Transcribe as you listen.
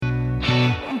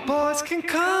thoughts can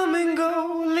come and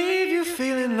go, leave you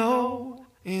feeling low.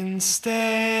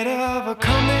 Instead of a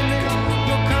coming and go,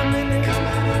 you're coming and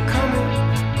coming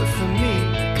with me,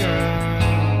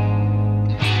 girl.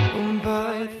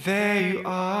 But there you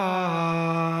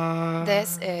are.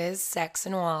 This is Sex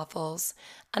and Waffles,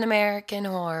 an American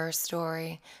horror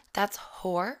story. That's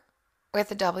whore with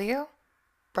a W,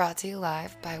 brought to you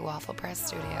live by Waffle Press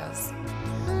Studios.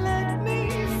 Let me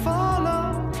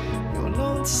follow your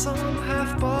lonesome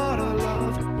half bottle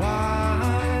of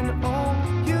wine.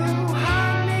 Oh, you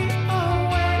hide me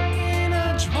away in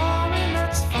a drawer and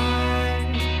that's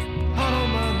fine. I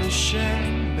don't mind the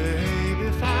shame, babe,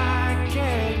 if I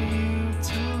get you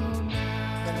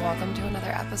tonight. And welcome to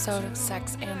another episode of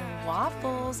Sex and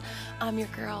Waffles. I'm your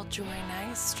girl, Joy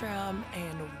Nystrom,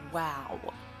 and wow,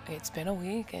 it's been a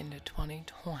week into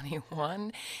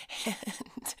 2021,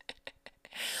 and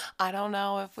I don't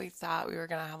know if we thought we were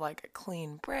going to have like a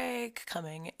clean break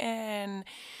coming in.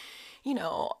 You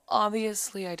know,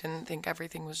 obviously I didn't think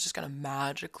everything was just going to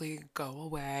magically go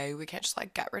away. We can't just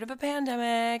like get rid of a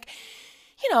pandemic.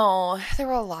 You know, there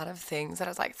were a lot of things that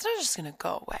I was like, it's not just going to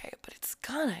go away, but it's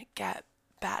going to get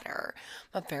better.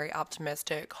 I'm a very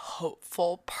optimistic,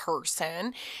 hopeful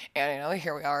person. And you know,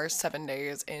 here we are 7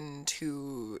 days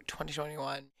into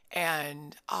 2021.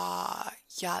 And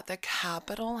yeah, the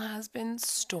Capitol has been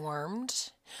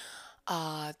stormed.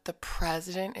 The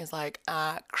president is like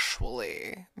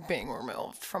actually being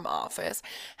removed from office.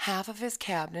 Half of his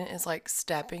cabinet is like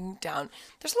stepping down.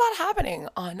 There's a lot happening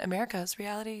on America's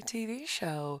reality TV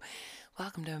show.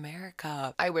 Welcome to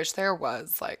America. I wish there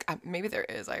was like, maybe there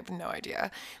is, I have no idea,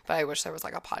 but I wish there was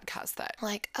like a podcast that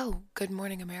like, oh, Good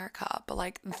Morning America, but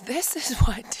like, this is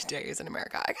what today is in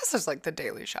America. I guess there's like The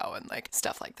Daily Show and like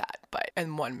stuff like that, but,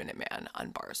 and 1 Minute Man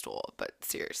on Barstool, but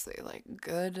seriously, like,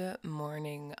 Good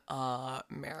Morning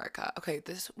America. Okay,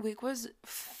 this week was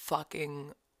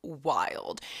fucking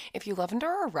wild. If you live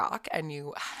under a rock and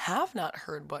you have not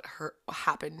heard what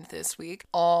happened this week,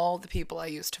 all the people I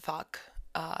used to fuck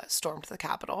stormed the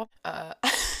Capitol.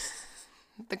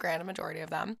 The grand majority of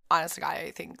them. Honestly,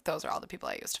 I think those are all the people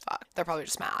I used to fuck. They're probably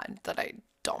just mad that I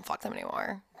don't fuck them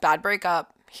anymore. Bad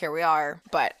breakup. Here we are.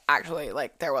 But actually,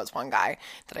 like, there was one guy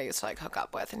that I used to like hook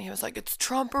up with, and he was like, it's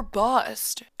Trump or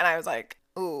bust. And I was like,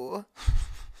 ooh,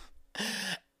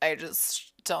 I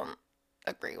just don't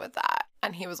agree with that.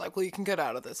 And he was like, well, you can get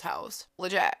out of this house.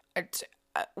 Legit. It's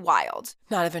wild.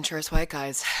 Not adventurous white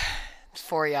guys.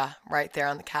 For ya, right there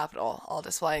on the Capitol, all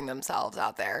displaying themselves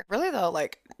out there. Really though,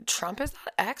 like, Trump is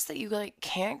that ex that you like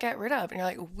can't get rid of, and you're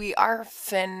like, we are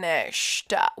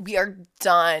finished, we are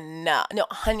done, no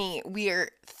honey, we are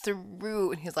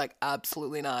through. And he's like,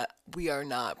 absolutely not, we are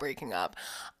not breaking up,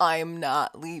 I'm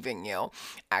not leaving you.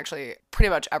 Actually, pretty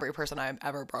much every person I've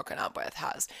ever broken up with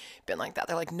has been like that.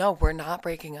 They're like, no, we're not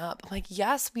breaking up. I'm like,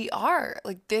 yes, we are.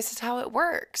 Like, this is how it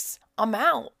works. I'm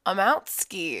out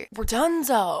ski. We're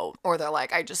donezo. Or they're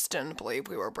like, I just didn't believe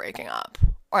we were breaking up.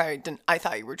 Or I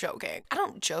thought you were joking. I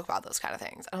don't joke about those kind of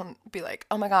things. I don't be like,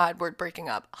 oh my God, we're breaking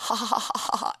up. Ha ha ha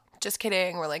ha ha. Just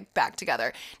kidding. We're like back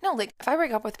together. No, like if I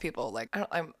break up with people, like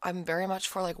I'm very much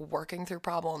for like working through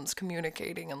problems,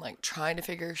 communicating, and like trying to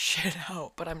figure shit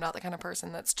out. But I'm not the kind of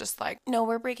person that's just like, no,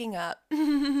 we're breaking up.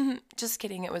 Just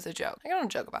kidding. It was a joke. I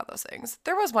don't joke about those things.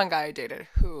 There was one guy I dated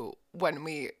who, when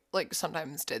we like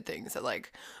sometimes did things that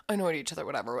like annoyed each other,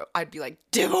 whatever, I'd be like,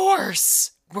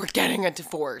 divorce. We're getting a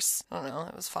divorce. I don't know.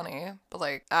 It was funny. But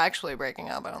like actually breaking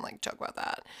up, I don't like joke about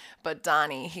that. But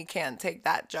Donnie, he can't take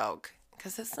that joke.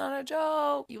 Because it's not a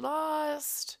joke. You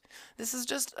lost. This is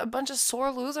just a bunch of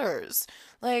sore losers.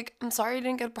 Like, I'm sorry you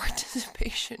didn't get a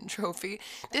participation trophy.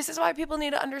 This is why people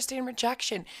need to understand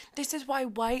rejection. This is why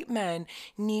white men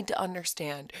need to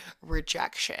understand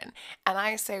rejection. And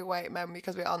I say white men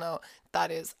because we all know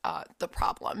that is the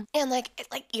problem. And like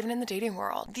even in the dating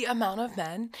world, the amount of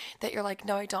men that you're like,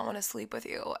 no, I don't want to sleep with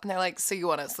you. And they're like, so you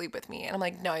want to sleep with me? And I'm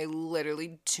like, no, I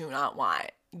literally do not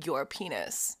want your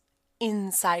penis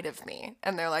inside of me.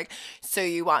 And they're like, so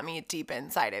you want me deep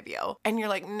inside of you? And you're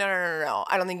like, no,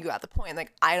 I don't think you got the point.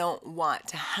 Like, I don't want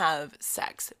to have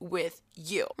sex with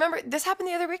you. Remember, this happened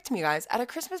the other week to me, guys, at a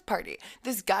Christmas party.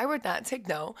 This guy would not take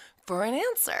no for an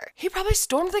answer. He probably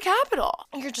stormed the Capitol.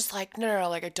 And you're just like, no,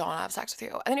 like, I don't want to have sex with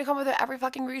you. And then you come up with every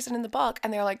fucking reason in the book,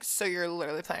 and they're like, so you're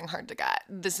literally playing hard to get.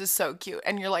 This is so cute.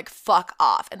 And you're like, fuck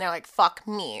off. And they're like, fuck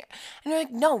me. And you're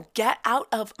like, no, get out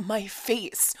of my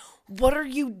face. What are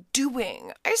you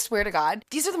doing? I swear to God,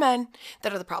 these are the men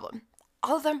that are the problem.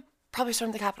 All of them probably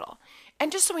stormed the Capitol.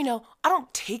 And just so we know, I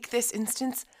don't take this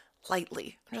instance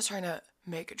lightly. I'm just trying to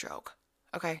make a joke.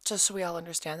 Okay? Just so we all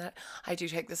understand that I do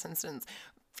take this instance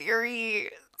very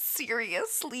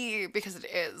Seriously, because it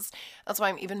is. That's why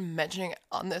I'm even mentioning it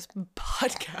on this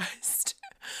podcast.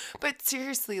 But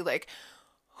seriously, like,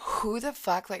 who the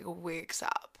fuck, like, wakes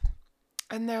up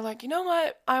and they're like, you know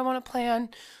what? I want to plan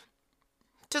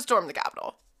to storm the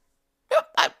Capitol.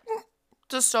 Yep,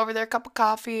 just over their cup of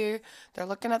coffee. They're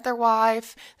looking at their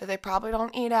wife that they probably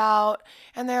don't eat out.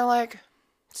 And they're like,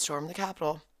 storm the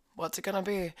Capitol. What's it gonna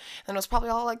be? And it was probably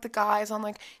all like the guys on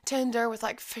like Tinder with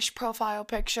like fish profile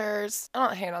pictures. I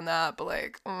don't hate on that, but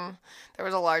like, there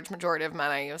was a large majority of men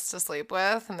I used to sleep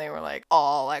with, and they were like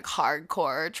all like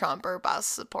hardcore Trump or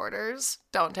bust supporters.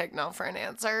 Don't take no for an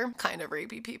answer. Kind of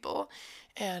rapey people.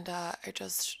 And I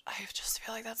just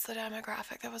feel like that's the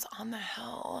demographic that was on the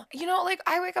hill. You know, like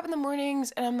I wake up in the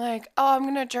mornings and I'm like, oh, I'm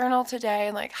gonna journal today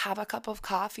and like have a cup of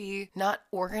coffee, not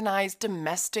organize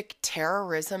domestic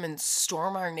terrorism and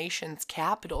storm our nation's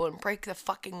capital and break the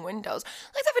fucking windows.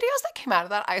 Like the videos that came out of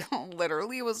that, I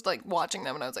literally was like watching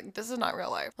them and I was like, this is not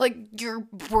real life. Like you're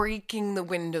breaking the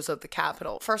windows of the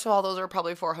Capitol. First of all, those are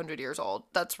probably 400 years old.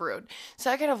 That's rude.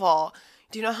 Second of all,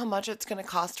 do you know how much it's going to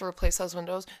cost to replace those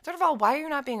windows? Third of all, why are you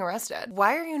not being arrested?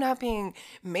 Why are you not being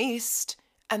maced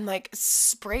and like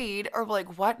sprayed or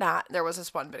like whatnot? There was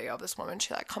this one video of this woman.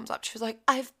 She like comes up. She was like,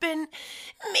 I've been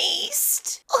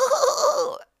maced.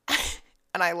 Oh.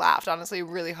 And I laughed honestly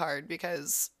really hard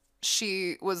because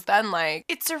she was then like,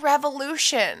 it's a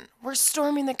revolution. We're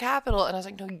storming the Capitol. And I was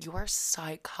like, no, you are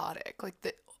psychotic. Like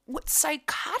what's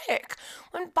psychotic?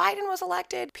 When Biden was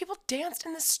elected, people danced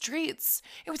in the streets.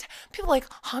 It was, people like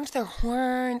honked their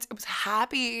horns. It was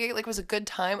happy. Like it was a good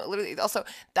time. Literally, also,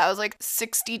 that was like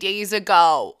 60 days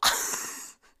ago.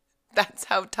 That's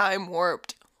how time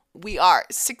warped. We are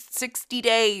 60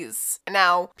 days. And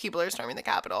now people are storming the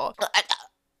Capitol.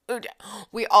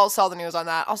 We all saw the news on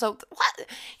that. Also, what? You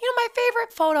know, my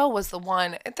favorite photo was the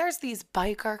one, there's these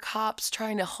biker cops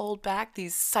trying to hold back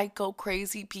these psycho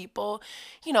crazy people.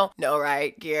 You know, no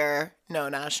riot gear, no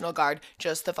National Guard,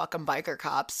 just the fucking biker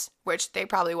cops, which they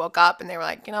probably woke up and they were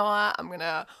like, you know what, I'm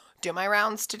gonna do my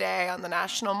rounds today on the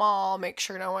National Mall, make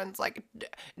sure no one's like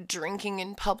drinking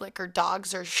in public or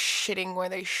dogs are shitting where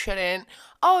they shouldn't.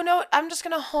 Oh no, I'm just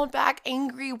gonna hold back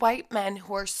angry white men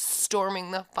who are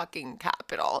storming the fucking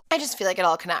Capitol. I just feel like it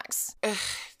all connects. Ugh, I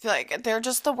feel like they're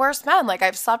just the worst men. Like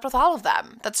I've slept with all of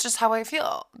them. That's just how I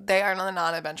feel. They are the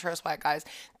non-adventurous white guys.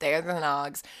 They are the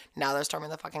nogs. Now they're storming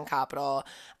the fucking Capitol.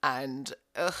 And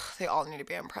they all need to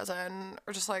be in prison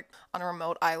or just like on a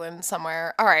remote island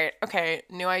somewhere. All right, okay,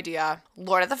 new idea.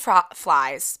 Lord of the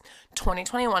Flies,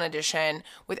 2021 edition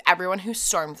with everyone who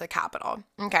stormed the Capitol.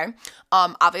 Okay,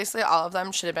 obviously all of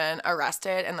them should have been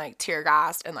arrested and like tear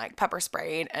gassed and like pepper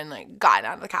sprayed and like gotten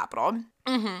out of the Capitol.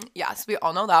 Yes, we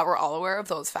all know that. We're all aware of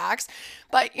those facts.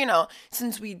 But, you know,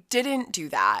 since we didn't do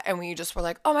that and we just were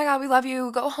like, oh my God, we love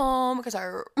you, go home, because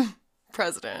our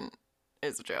president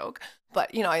is a joke.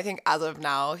 But, you know, I think as of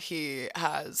now, he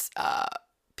has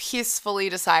peacefully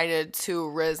decided to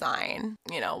resign,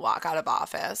 you know, walk out of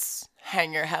office,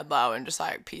 hang your head low and just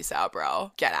like, peace out,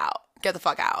 bro. Get out. Get the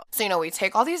fuck out. So, you know, we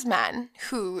take all these men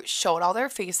who showed all their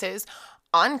faces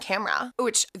on camera,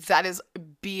 which that is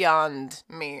beyond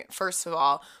me. First of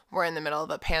all, we're in the middle of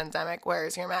a pandemic.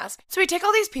 Where's your mask? So we take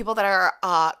all these people that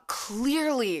are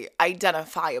clearly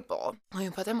identifiable. We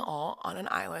put them all on an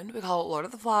island. We call it Lord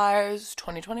of the Flies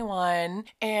 2021.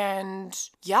 And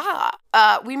yeah,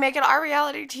 we make it our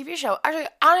reality TV show. Actually,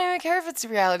 I don't even care if it's a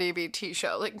reality TV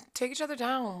show. Like, take each other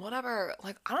down, whatever.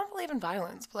 Like, I don't believe in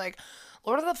violence, but like,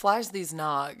 Lord of the Flies, these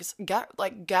nogs,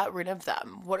 get rid of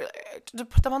them. What, to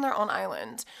put them on their own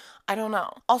island? I don't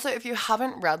know. Also, if you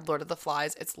haven't read Lord of the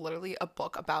Flies, it's literally a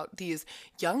book about these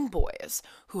young boys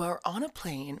who are on a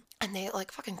plane and they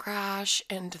like fucking crash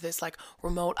into this like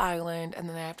remote island and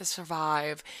then they have to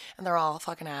survive and they're all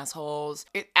fucking assholes.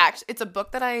 It's a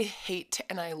book that I hate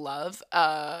and I love.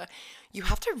 You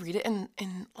have to read it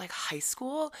in like high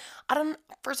school.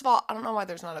 First of all, I don't know why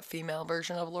there's not a female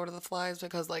version of Lord of the Flies,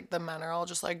 because like the men are all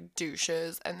just like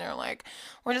douches and they're like,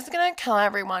 we're just gonna kill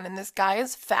everyone and this guy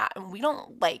is fat and we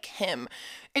don't like him.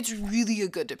 It's really a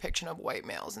good depiction of white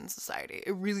males in society.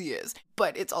 It really is.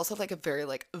 But it's also like a very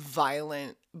like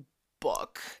violent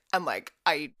book. And like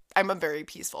I'm a very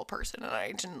peaceful person and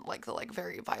I didn't like the like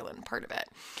very violent part of it.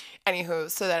 Anywho,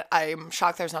 so that I'm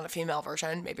shocked there's not a female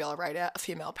version. Maybe I'll write a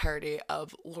female parody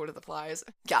of Lord of the Flies.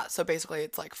 Yeah, so basically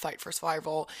it's like fight for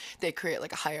survival. They create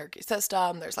like a hierarchy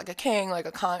system. There's like a king, like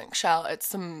a conch shell. It's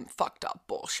some fucked up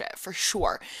bullshit for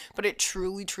sure. But it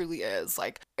truly, truly is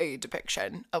like a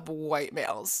depiction of white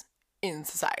males in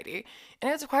society.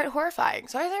 And it's quite horrifying.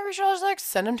 So I think we should just like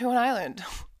send them to an island.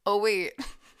 Oh wait.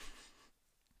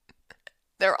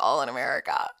 They're all in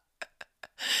America.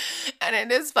 And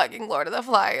it is fucking Lord of the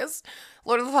Flies.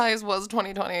 Lord of the Flies was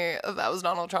 2020. That was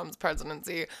Donald Trump's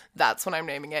presidency. That's what I'm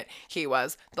naming it. He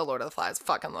was the Lord of the Flies.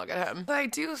 Fucking look at him. But I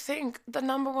do think the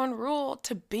number one rule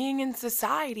to being in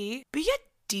society, be a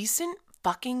decent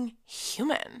fucking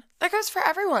human. That goes for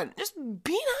everyone. Just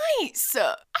be nice.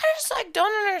 I just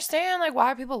don't understand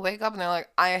why people wake up and they're like,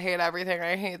 I hate everything.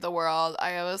 I hate the world.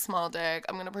 I have a small dick.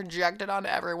 I'm gonna project it on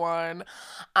everyone.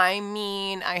 I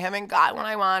mean, I haven't got what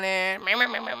I wanted.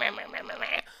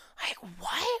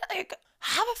 What?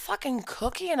 Have a fucking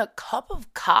cookie and a cup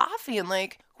of coffee and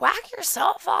whack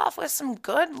yourself off with some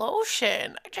good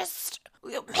lotion.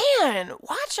 Man,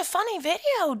 watch a funny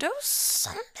video. Do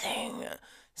something.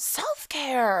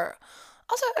 Self-care.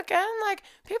 Also, again,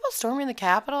 people storming the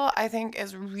Capitol, I think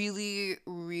is really,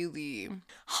 really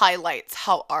highlights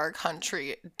how our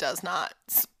country does not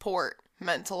support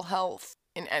mental health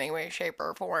in any way, shape,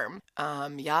 or form.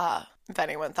 Yeah, if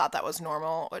anyone thought that was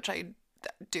normal, which I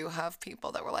do have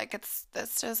people that were like,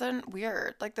 this isn't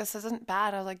weird. This isn't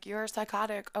bad. I was like, you're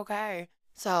psychotic. Okay.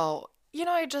 So,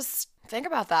 I just think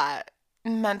about that.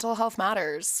 Mental health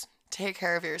matters. Take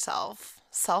care of yourself.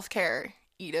 Self-care.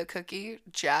 Eat a cookie,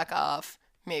 jack off,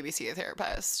 maybe see a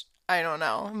therapist. I don't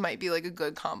know. It might be a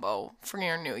good combo for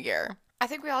your new year. I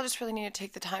think we all just really need to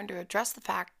take the time to address the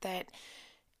fact that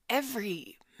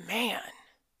every man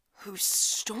who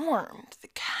stormed the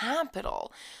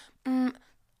Capitol,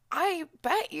 I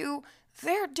bet you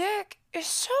their dick is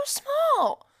so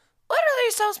small. Literally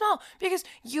so small. Because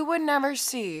you would never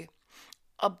see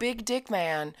a big dick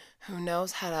man who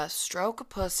knows how to stroke a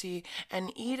pussy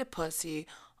and eat a pussy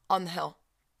on the hill.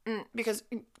 Because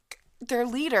their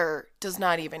leader does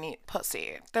not even eat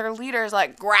pussy. Their leader's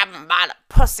grab him by the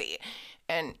pussy.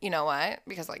 And you know what?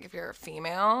 Because if you're a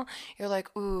female, you're like,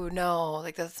 ooh, no,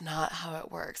 that's not how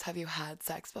it works. Have you had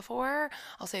sex before?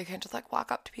 Also, you can't just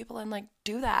walk up to people and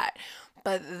do that.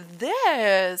 But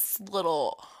this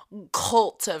little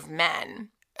cult of men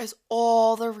is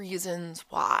all the reasons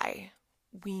why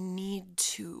we need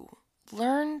to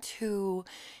learn to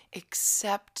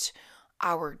accept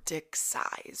our dick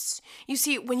size. You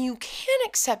see, when you can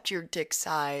accept your dick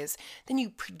size, then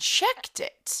you project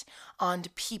it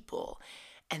onto people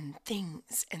and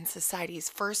things and societies.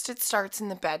 First, it starts in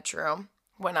the bedroom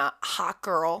when a hot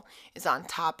girl is on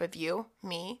top of you,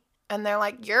 me, and they're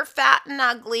like, you're fat and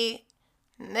ugly,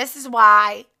 and this is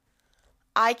why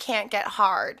I can't get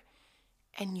hard.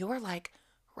 And you're like,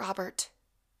 Robert,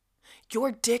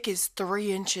 your dick is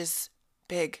 3 inches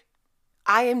big.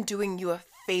 I am doing you a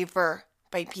favor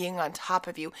by being on top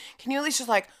of you. Can you at least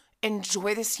just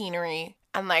enjoy the scenery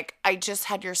and I just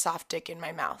had your soft dick in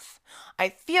my mouth? I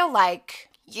feel like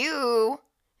you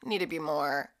need to be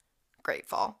more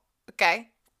grateful, okay?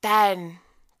 Then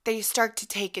they start to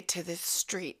take it to the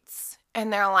streets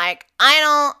and they're like, I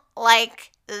don't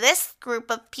like this group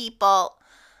of people.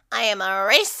 I am a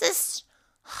racist,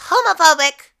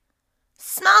 homophobic,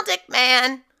 small dick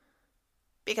man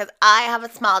because I have a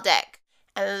small dick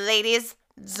and ladies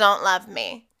don't love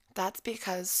me. That's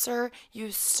because, sir,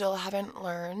 you still haven't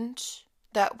learned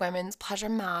that women's pleasure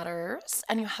matters,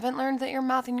 and you haven't learned that your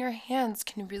mouth and your hands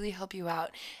can really help you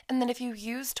out, and that if you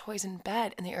use toys in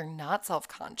bed and they are not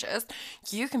self-conscious,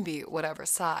 you can be whatever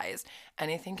size.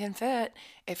 Anything can fit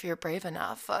if you're brave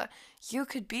enough. You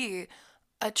could be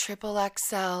a triple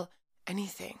XL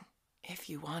anything if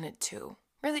you wanted to.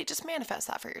 Really, just manifest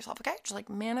that for yourself, okay? Just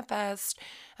manifest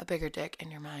a bigger dick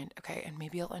in your mind, okay? And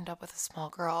maybe you'll end up with a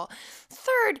small girl.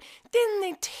 Third, then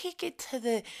they take it to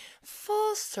the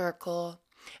full circle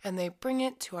and they bring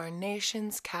it to our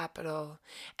nation's capital.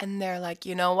 And they're like,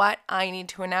 you know what? I need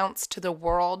to announce to the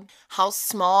world how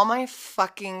small my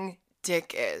fucking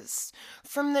dick is.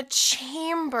 From the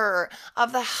chamber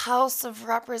of the House of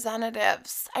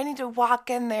Representatives, I need to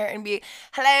walk in there and be,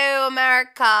 hello,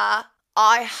 America.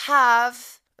 I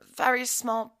have a very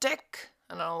small dick.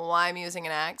 I don't know why I'm using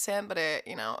an accent, but it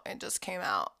just came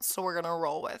out. So we're going to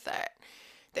roll with it.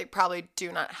 They probably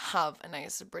do not have a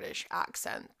nice British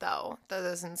accent, though. That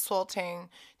is insulting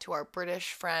to our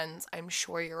British friends. I'm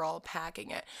sure you're all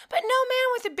packing it. But no man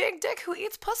with a big dick who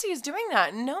eats pussy is doing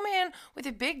that. No man with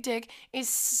a big dick is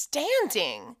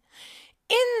standing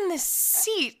in the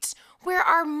seat where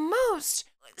our most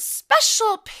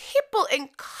special people in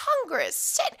Congress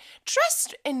sit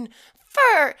dressed in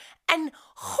fur and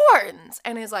horns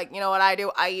and is like, you know what I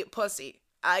do? I eat pussy.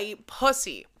 I eat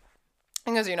pussy.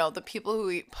 Because, the people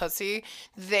who eat pussy,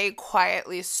 they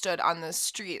quietly stood on the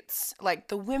streets, like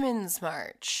the Women's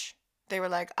March. They were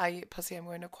like, I eat pussy. I'm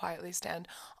going to quietly stand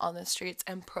on the streets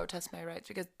and protest my rights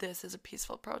because this is a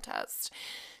peaceful protest.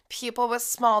 people with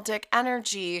small dick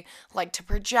energy like to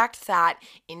project that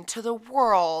into the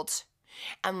world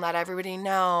and let everybody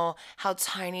know how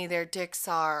tiny their dicks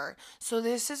are. So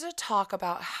this is a talk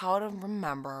about how to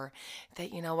remember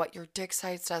that, you know what, your dick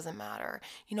size doesn't matter.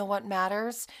 You know what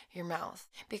matters? Your mouth.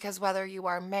 Because whether you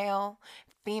are male,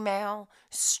 female,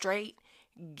 straight,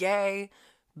 gay,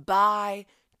 bi,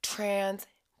 trans,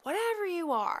 whatever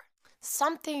you are,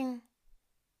 something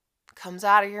comes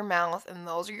out of your mouth, and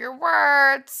those are your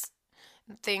words.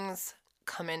 Things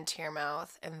come into your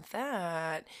mouth, and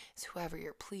that is whoever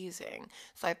you're pleasing.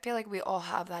 So I feel like we all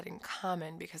have that in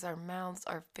common because our mouths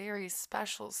are very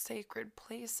special, sacred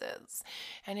places.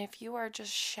 And if you are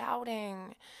just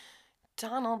shouting,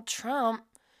 Donald Trump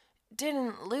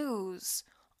didn't lose,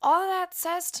 all that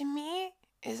says to me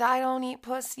is I don't eat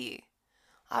pussy.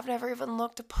 I've never even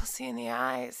looked a pussy in the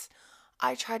eyes.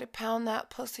 I try to pound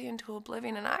that pussy into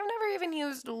oblivion, and I've never even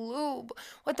used lube.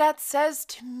 What that says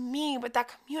to me, what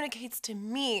that communicates to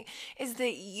me, is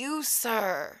that you,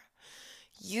 sir,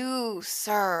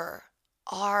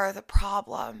 are the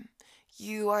problem.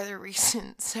 You are the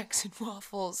reason Sex and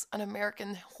Waffles, an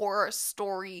American horror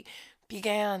story,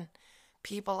 began.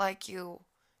 People like you,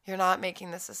 you're not making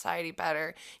the society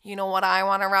better. You know what I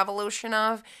want a revolution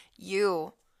of?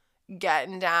 You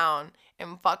getting down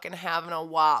and fucking having a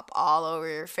wop all over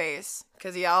your face.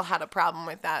 Because y'all had a problem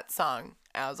with that song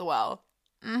as well.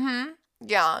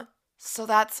 Yeah. So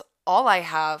that's all I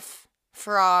have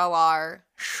for all our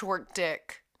short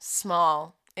dick,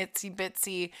 small, itsy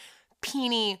bitsy,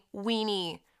 peeny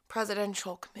weeny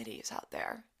presidential committees out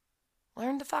there.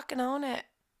 Learn to fucking own it.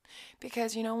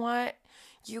 Because you know what?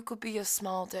 You could be a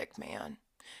small dick man.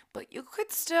 But you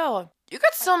could still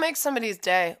make somebody's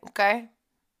day, okay?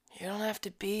 You don't have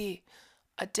to be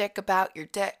a dick about your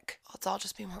dick. Let's all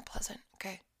just be more pleasant,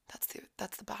 okay?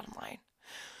 That's the bottom line.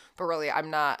 But really,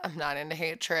 I'm not into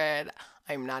hatred.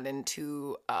 I'm not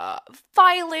into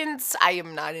violence. I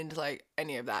am not into like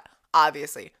any of that.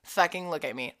 Obviously, fucking look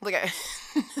at me. Look at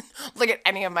look at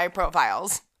any of my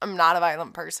profiles. I'm not a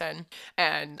violent person,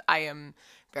 and I am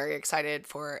very excited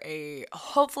for a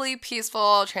hopefully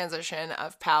peaceful transition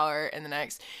of power in the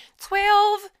next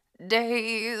 12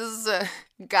 days.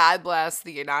 God bless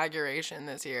the inauguration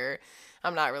this year.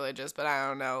 I'm not religious, but I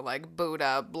don't know, like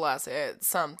Buddha bless it,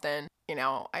 something. You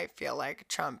know, I feel like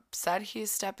Trump said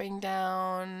he's stepping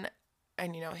down,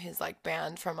 and you know, he's like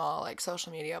banned from all like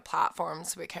social media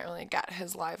platforms, so we can't really get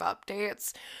his live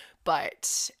updates.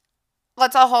 But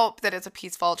let's all hope that it's a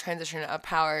peaceful transition of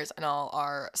powers and all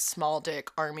our small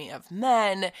dick army of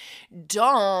men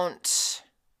don't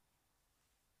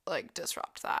like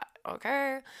disrupt that,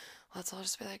 okay? Let's all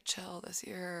just be like, chill this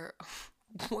year.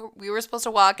 We were supposed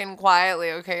to walk in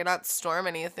quietly, okay? Not storm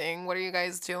anything. What are you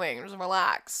guys doing? Just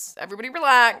relax. Everybody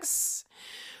relax.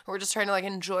 We're just trying to like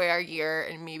enjoy our year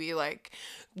and maybe like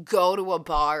go to a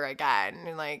bar again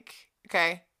and like,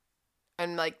 okay?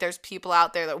 And like there's people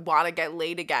out there that want to get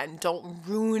laid again. Don't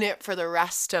ruin it for the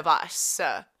rest of us.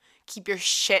 Keep your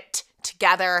shit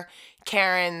together,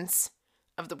 Karens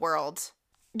of the world.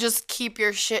 Just keep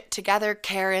your shit together,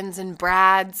 Karens and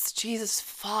Brads. Jesus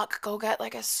fuck, go get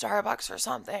like a Starbucks or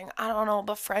something. I don't know,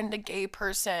 befriend a gay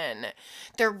person.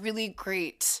 They're really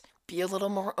great. Be a little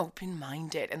more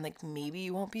open-minded and like maybe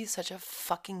you won't be such a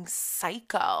fucking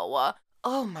psycho.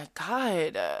 Oh my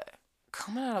God.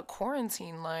 Coming out of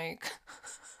quarantine, like...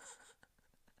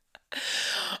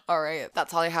 All right,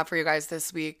 that's all I have for you guys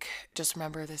this week. Just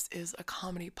remember, this is a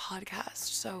comedy podcast,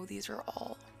 so these are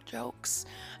all jokes.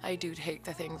 I do take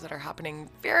the things that are happening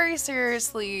very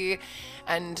seriously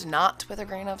and not with a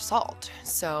grain of salt,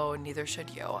 so neither should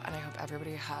you. And I hope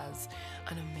everybody has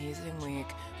an amazing week.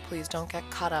 Please don't get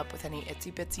caught up with any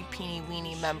itsy bitsy peeny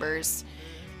weeny members.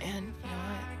 And you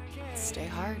know what? Stay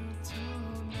hard.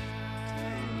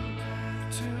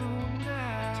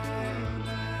 Tonight.